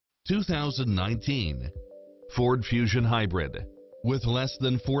2019 Ford Fusion Hybrid. With less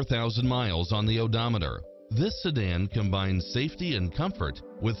than 4,000 miles on the odometer, this sedan combines safety and comfort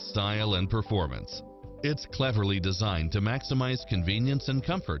with style and performance. It's cleverly designed to maximize convenience and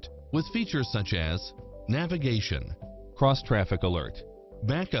comfort with features such as navigation, cross-traffic alert,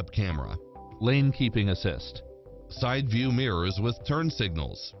 backup camera, lane keeping assist, side view mirrors with turn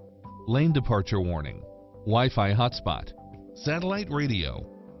signals, lane departure warning, Wi-Fi hotspot, satellite radio,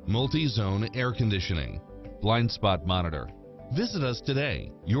 multi-zone air conditioning, blind spot monitor. Visit us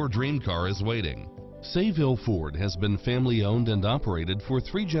today. Your dream car is waiting. Sayville Ford has been family-owned and operated for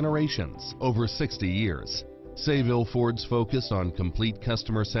 3 generations, over 60 years. Sayville Ford's focus on complete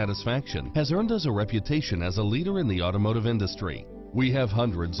customer satisfaction has earned us a reputation as a leader in the automotive industry. We have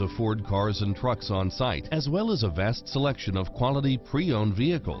hundreds of Ford cars and trucks on site, as well as a vast selection of quality pre-owned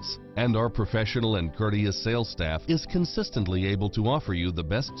vehicles. And our professional and courteous sales staff is consistently able to offer you the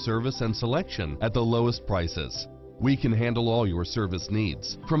best service and selection at the lowest prices. We can handle all your service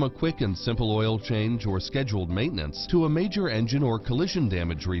needs, from a quick and simple oil change or scheduled maintenance to a major engine or collision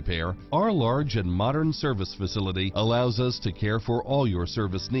damage repair. Our large and modern service facility allows us to care for all your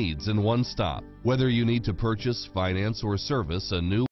service needs in one stop. Whether you need to purchase, finance, or service a new